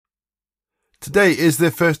Today is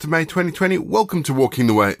the 1st of May 2020. Welcome to Walking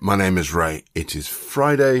the Way. My name is Ray. It is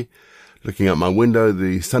Friday. Looking out my window,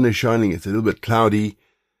 the sun is shining. It's a little bit cloudy,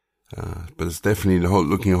 but it's definitely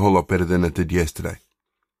looking a whole lot better than it did yesterday.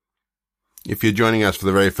 If you're joining us for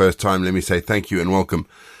the very first time, let me say thank you and welcome.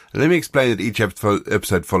 And let me explain that each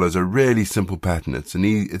episode follows a really simple pattern. It's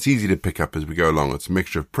easy to pick up as we go along. It's a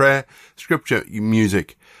mixture of prayer, scripture,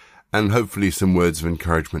 music, and hopefully some words of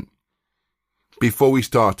encouragement. Before we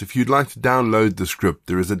start, if you'd like to download the script,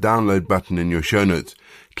 there is a download button in your show notes.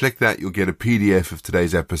 Click that, you'll get a PDF of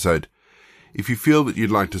today's episode. If you feel that you'd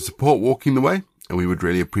like to support Walking the Way, and we would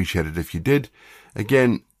really appreciate it if you did,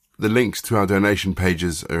 again, the links to our donation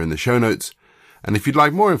pages are in the show notes. And if you'd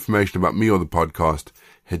like more information about me or the podcast,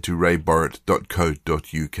 head to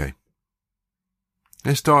rayborrett.co.uk.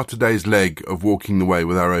 Let's start today's leg of Walking the Way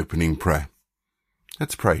with our opening prayer.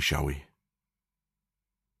 Let's pray, shall we?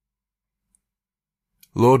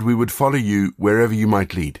 Lord, we would follow you wherever you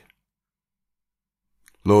might lead.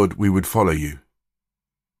 Lord, we would follow you.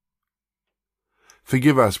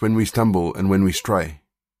 Forgive us when we stumble and when we stray.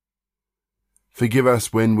 Forgive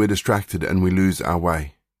us when we're distracted and we lose our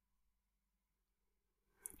way.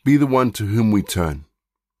 Be the one to whom we turn,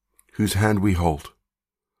 whose hand we hold,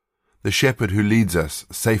 the shepherd who leads us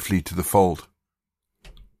safely to the fold.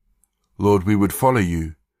 Lord, we would follow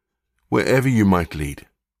you wherever you might lead.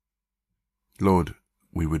 Lord,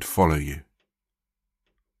 we would follow you.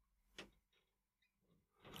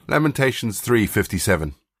 Lamentations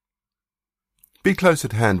 3:57. Be close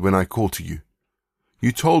at hand when I call to you.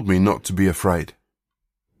 You told me not to be afraid.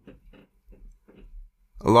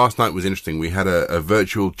 Last night was interesting. We had a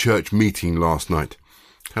virtual church meeting last night.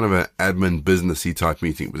 Kind of an admin businessy type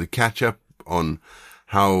meeting. It was a catch up on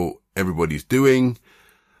how everybody's doing.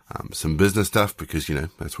 Some business stuff because,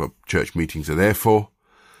 that's what church meetings are there for.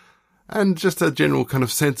 And just a general kind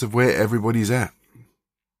of sense of where everybody's at.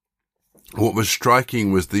 What was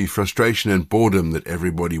striking was the frustration and boredom that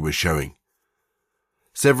everybody was showing.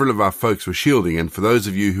 Several of our folks were shielding, and for those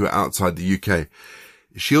of you who are outside the UK,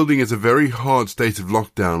 shielding is a very hard state of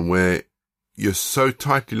lockdown where you're so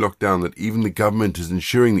tightly locked down that even the government is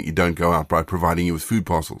ensuring that you don't go out by providing you with food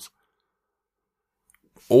parcels.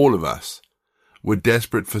 All of us were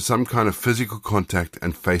desperate for some kind of physical contact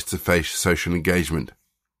and face-to-face social engagement.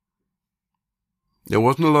 There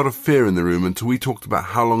wasn't a lot of fear in the room until we talked about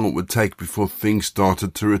how long it would take before things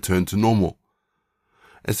started to return to normal.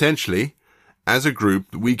 Essentially, as a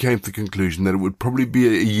group, we came to the conclusion that it would probably be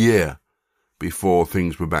a year before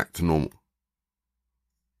things were back to normal.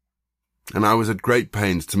 And I was at great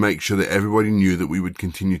pains to make sure that everybody knew that we would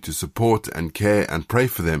continue to support and care and pray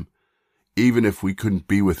for them, even if we couldn't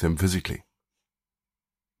be with them physically.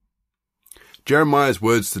 Jeremiah's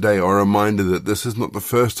words today are a reminder that this is not the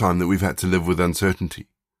first time that we've had to live with uncertainty.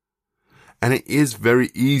 And it is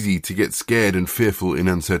very easy to get scared and fearful in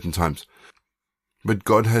uncertain times. But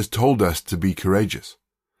God has told us to be courageous.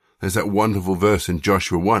 There's that wonderful verse in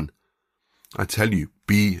Joshua 1. I tell you,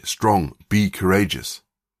 be strong, be courageous.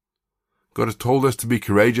 God has told us to be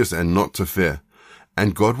courageous and not to fear.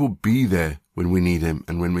 And God will be there when we need him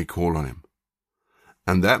and when we call on him.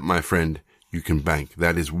 And that, my friend, you can bank.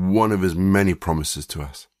 That is one of his many promises to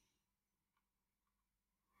us.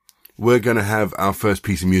 We're going to have our first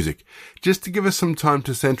piece of music, just to give us some time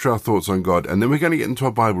to center our thoughts on God, and then we're going to get into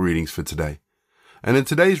our Bible readings for today. And in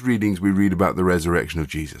today's readings, we read about the resurrection of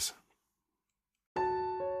Jesus.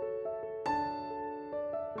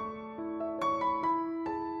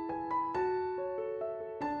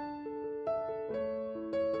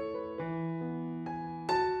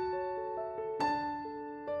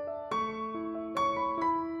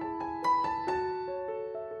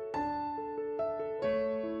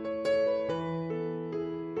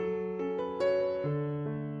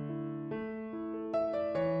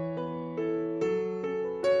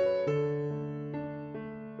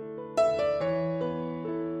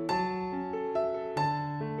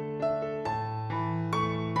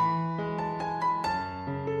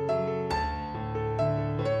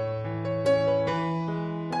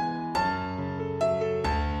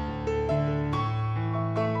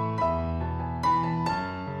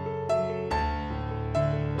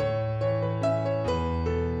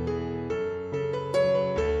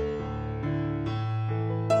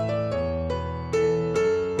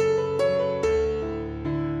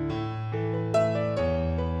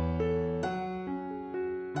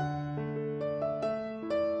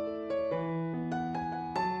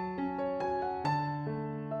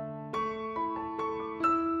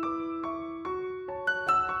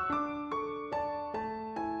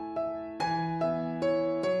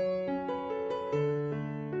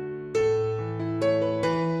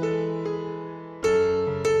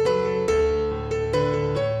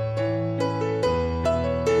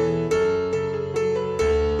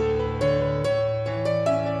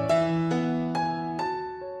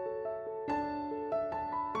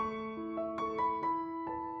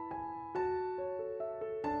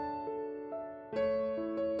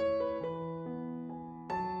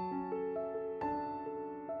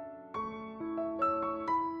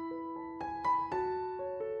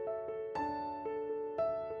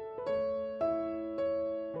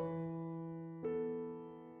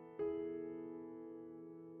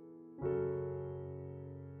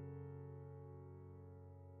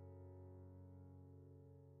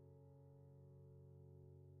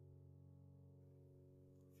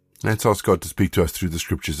 Let's ask God to speak to us through the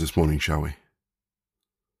scriptures this morning, shall we?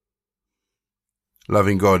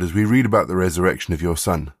 Loving God, as we read about the resurrection of your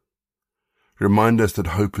Son, remind us that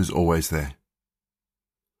hope is always there.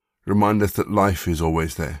 Remind us that life is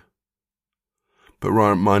always there. But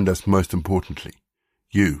remind us, most importantly,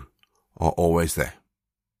 you are always there.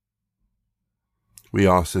 We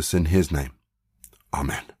ask this in his name.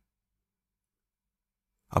 Amen.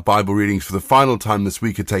 Our Bible readings for the final time this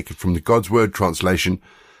week are taken from the God's Word translation,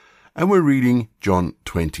 and we're reading John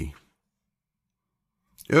 20.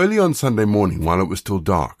 Early on Sunday morning, while it was still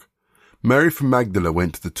dark, Mary from Magdala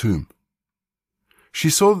went to the tomb. She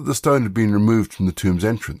saw that the stone had been removed from the tomb's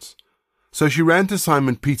entrance, so she ran to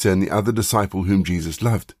Simon Peter and the other disciple whom Jesus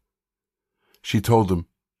loved. She told them,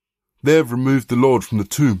 "They have removed the Lord from the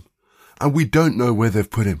tomb, and we don't know where they've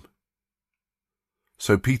put him."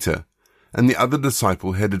 So Peter and the other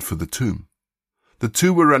disciple headed for the tomb. The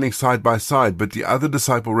two were running side by side, but the other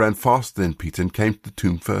disciple ran faster than Peter and came to the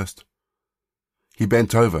tomb first. He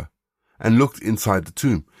bent over and looked inside the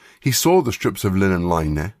tomb. He saw the strips of linen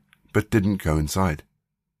lying there, but didn't go inside.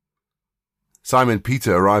 Simon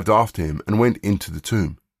Peter arrived after him and went into the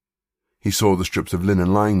tomb. He saw the strips of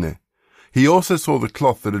linen lying there. He also saw the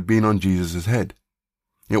cloth that had been on Jesus' head.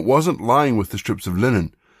 It wasn't lying with the strips of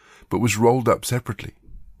linen, but was rolled up separately.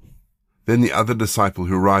 Then the other disciple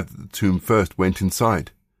who arrived at the tomb first went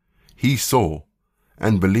inside. He saw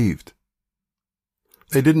and believed.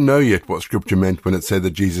 They didn't know yet what Scripture meant when it said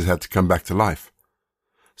that Jesus had to come back to life.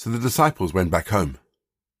 So the disciples went back home.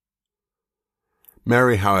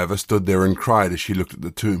 Mary, however, stood there and cried as she looked at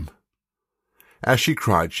the tomb. As she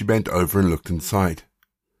cried, she bent over and looked inside.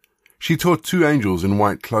 She saw two angels in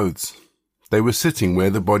white clothes. They were sitting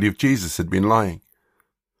where the body of Jesus had been lying.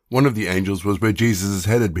 One of the angels was where Jesus'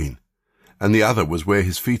 head had been, and the other was where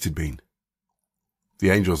his feet had been. The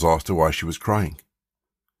angels asked her why she was crying.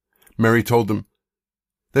 Mary told them,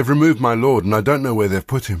 "They've removed my Lord, and I don't know where they've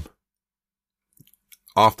put him."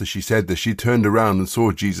 After she said this, she turned around and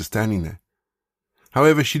saw Jesus standing there.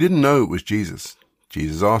 However, she didn't know it was Jesus.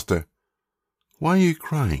 Jesus asked her, "Why are you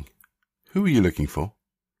crying? Who are you looking for?"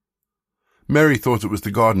 Mary thought it was the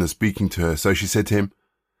gardener speaking to her, so she said to him,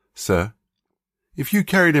 "Sir, if you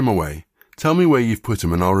carried him away, tell me where you've put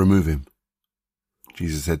him and I'll remove him."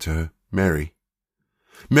 Jesus said to her, "Mary."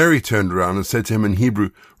 Mary turned around and said to him in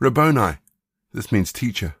Hebrew, "Rabboni." This means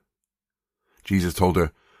teacher. Jesus told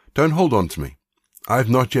her, "Don't hold on to me. I have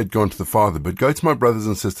not yet gone to the Father, but go to my brothers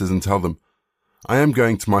and sisters and tell them, I am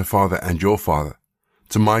going to my Father and your Father,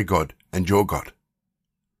 to my God and your God."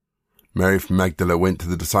 Mary from Magdala went to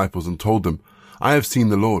the disciples and told them, "I have seen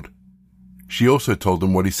the Lord." She also told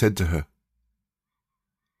them what he said to her.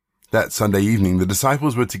 That Sunday evening, the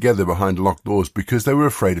disciples were together behind locked doors because they were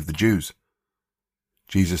afraid of the Jews.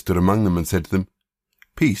 Jesus stood among them and said to them,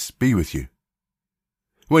 "Peace be with you."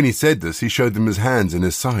 When he said this, he showed them his hands and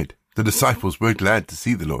his side. The disciples were glad to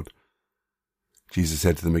see the Lord. Jesus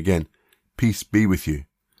said to them again, "Peace be with you.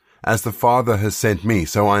 As the Father has sent me,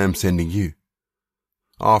 so I am sending you."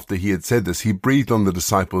 After he had said this, he breathed on the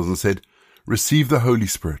disciples and said, "Receive the Holy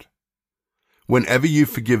Spirit. Whenever you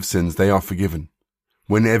forgive sins, they are forgiven.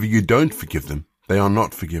 Whenever you don't forgive them, they are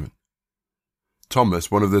not forgiven."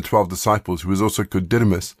 Thomas, one of the 12 disciples, who was also called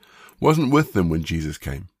Didymus, wasn't with them when Jesus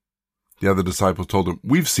came. The other disciples told him,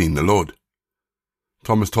 "We've seen the Lord."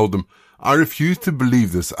 Thomas told them, "I refuse to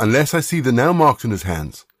believe this unless I see the nail marks in his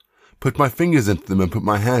hands, put my fingers into them and put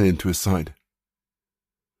my hand into his side."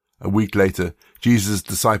 A week later, Jesus'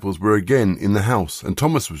 disciples were again in the house, and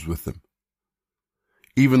Thomas was with them.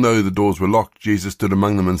 Even though the doors were locked, Jesus stood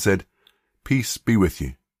among them and said, "Peace be with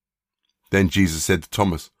you." Then Jesus said to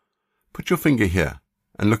Thomas, "Put your finger here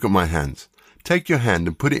and look at my hands. Take your hand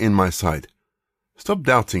and put it in my side. Stop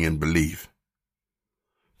doubting and believe."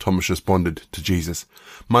 Thomas responded to Jesus,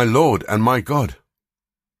 "My Lord and my God."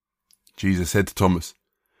 Jesus said to Thomas,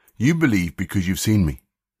 "You believe because you've seen me.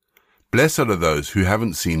 Blessed are those who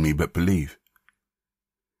haven't seen me but believe."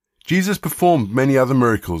 Jesus performed many other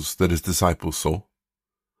miracles that his disciples saw.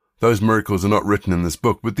 Those miracles are not written in this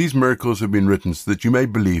book, but these miracles have been written so that you may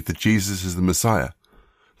believe that Jesus is the Messiah,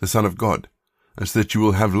 the Son of God, and so that you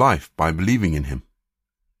will have life by believing in him.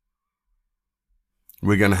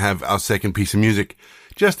 We're going to have our second piece of music,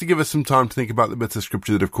 just to give us some time to think about the bits of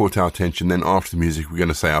scripture that have caught our attention. Then after the music, we're going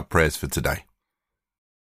to say our prayers for today.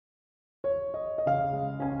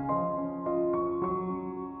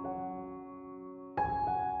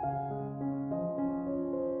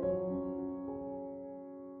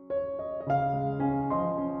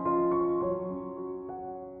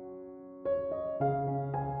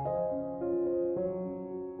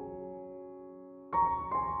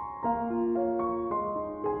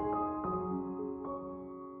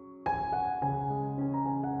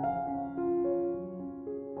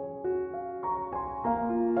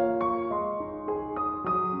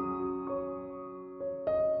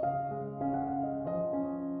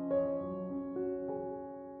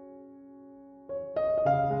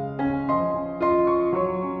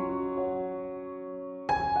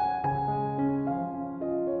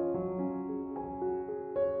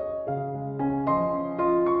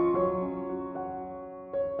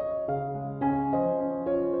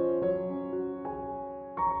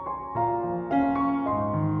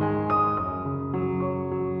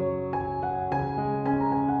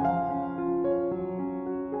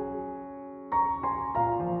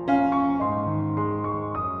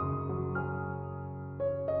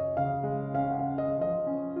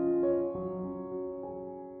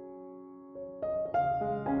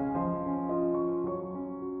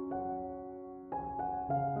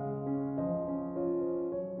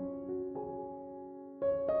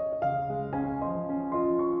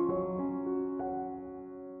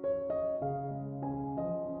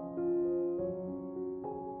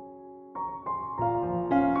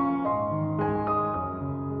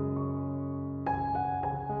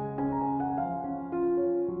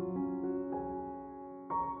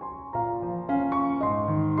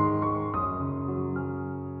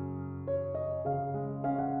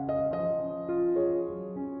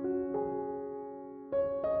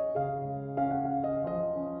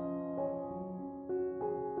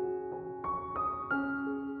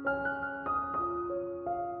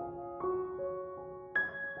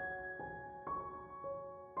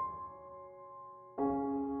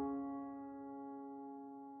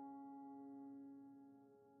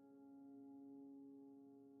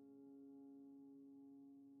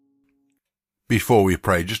 Before we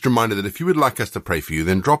pray, just a reminder that if you would like us to pray for you,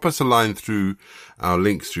 then drop us a line through our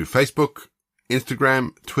links through Facebook,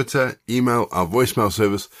 Instagram, Twitter, email, our voicemail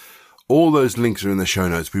service. All those links are in the show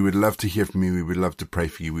notes. We would love to hear from you. We would love to pray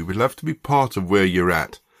for you. We would love to be part of where you're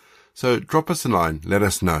at. So drop us a line. Let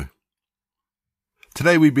us know.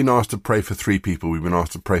 Today we've been asked to pray for 3 people. We've been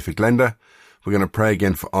asked to pray for Glenda. We're going to pray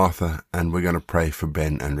again for Arthur, and we're going to pray for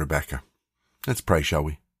Ben and Rebecca. Let's pray, shall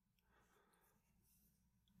we?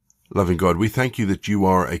 Loving God, we thank you that you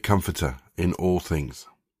are a comforter in all things.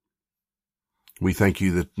 We thank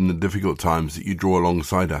you that in the difficult times that you draw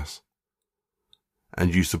alongside us,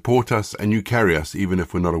 and you support us and you carry us even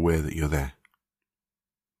if we're not aware that you're there.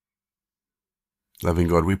 Loving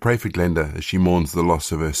God, we pray for Glenda as she mourns the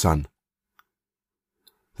loss of her son,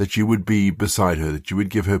 that you would be beside her, that you would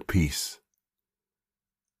give her peace,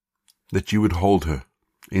 that you would hold her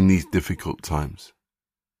in these difficult times.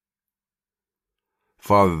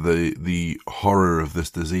 Father, the horror of this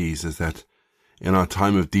disease is that in our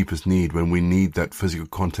time of deepest need, when we need that physical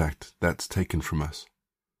contact, that's taken from us.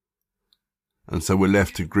 And so we're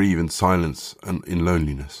left to grieve in silence and in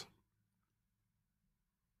loneliness.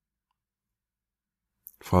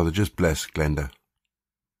 Father, just bless Glenda.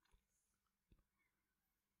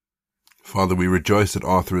 Father, we rejoice that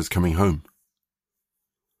Arthur is coming home.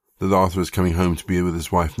 That Arthur is coming home to be with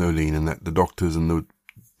his wife Nolene, and that the doctors and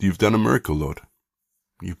you've done a miracle, Lord.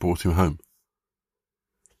 You've brought him home.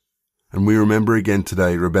 And we remember again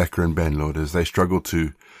today Rebecca and Ben, Lord, as they struggle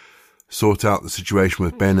to sort out the situation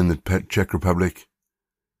with Ben in the Czech Republic.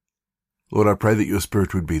 Lord, I pray that your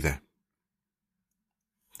Spirit would be there.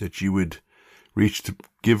 That you would reach to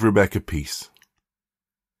give Rebecca peace.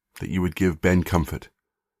 That you would give Ben comfort.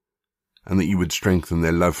 And that you would strengthen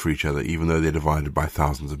their love for each other, even though they're divided by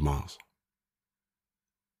thousands of miles.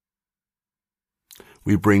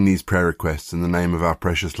 We bring these prayer requests in the name of our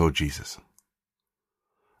precious Lord Jesus.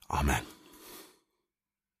 Amen.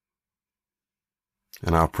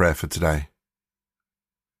 And our prayer for today.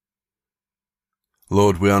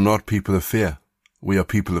 Lord, we are not people of fear. We are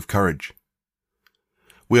people of courage.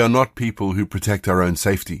 We are not people who protect our own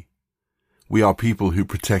safety. We are people who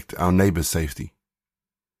protect our neighbor's safety.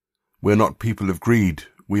 We are not people of greed.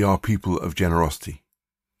 We are people of generosity.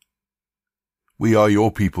 We are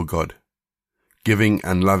your people, God, giving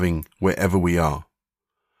and loving wherever we are,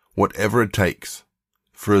 whatever it takes,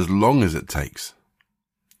 for as long as it takes,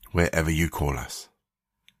 wherever you call us.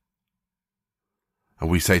 And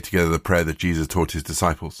we say together the prayer that Jesus taught his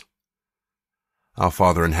disciples. Our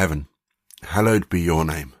Father in heaven, hallowed be your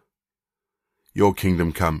name. Your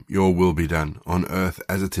kingdom come, your will be done, on earth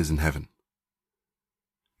as it is in heaven.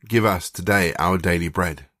 Give us today our daily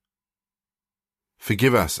bread.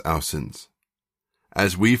 Forgive us our sins,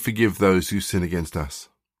 as we forgive those who sin against us.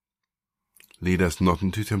 Lead us not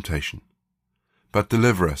into temptation, but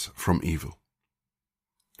deliver us from evil.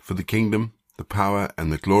 For the kingdom, the power,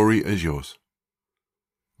 and the glory is yours,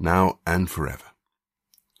 now and forever.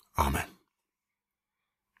 Amen.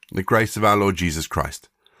 The grace of our Lord Jesus Christ,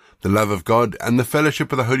 the love of God, and the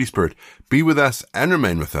fellowship of the Holy Spirit be with us and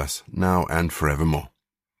remain with us now and forevermore.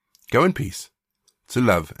 Go in peace to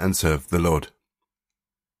love and serve the Lord.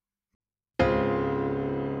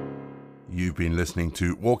 You've been listening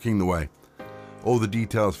to Walking the Way. All the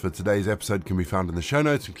details for today's episode can be found in the show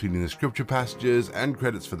notes, including the scripture passages and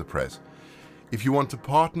credits for the prayers. If you want to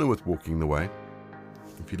partner with Walking the Way,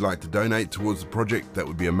 if you'd like to donate towards the project, that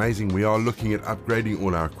would be amazing. We are looking at upgrading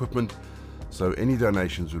all our equipment, so any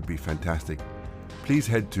donations would be fantastic. Please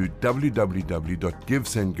head to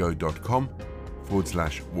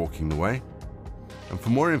www.givesendgo.com/walking the way. And for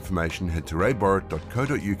more information, head to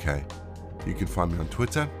rayborrett.co.uk. You can find me on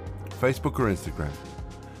Twitter, Facebook or Instagram.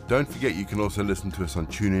 Don't forget you can also listen to us on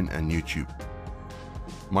TuneIn and YouTube.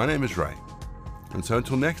 My name is Ray, and so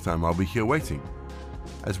until next time I'll be here waiting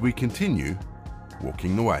as we continue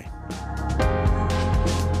walking the way.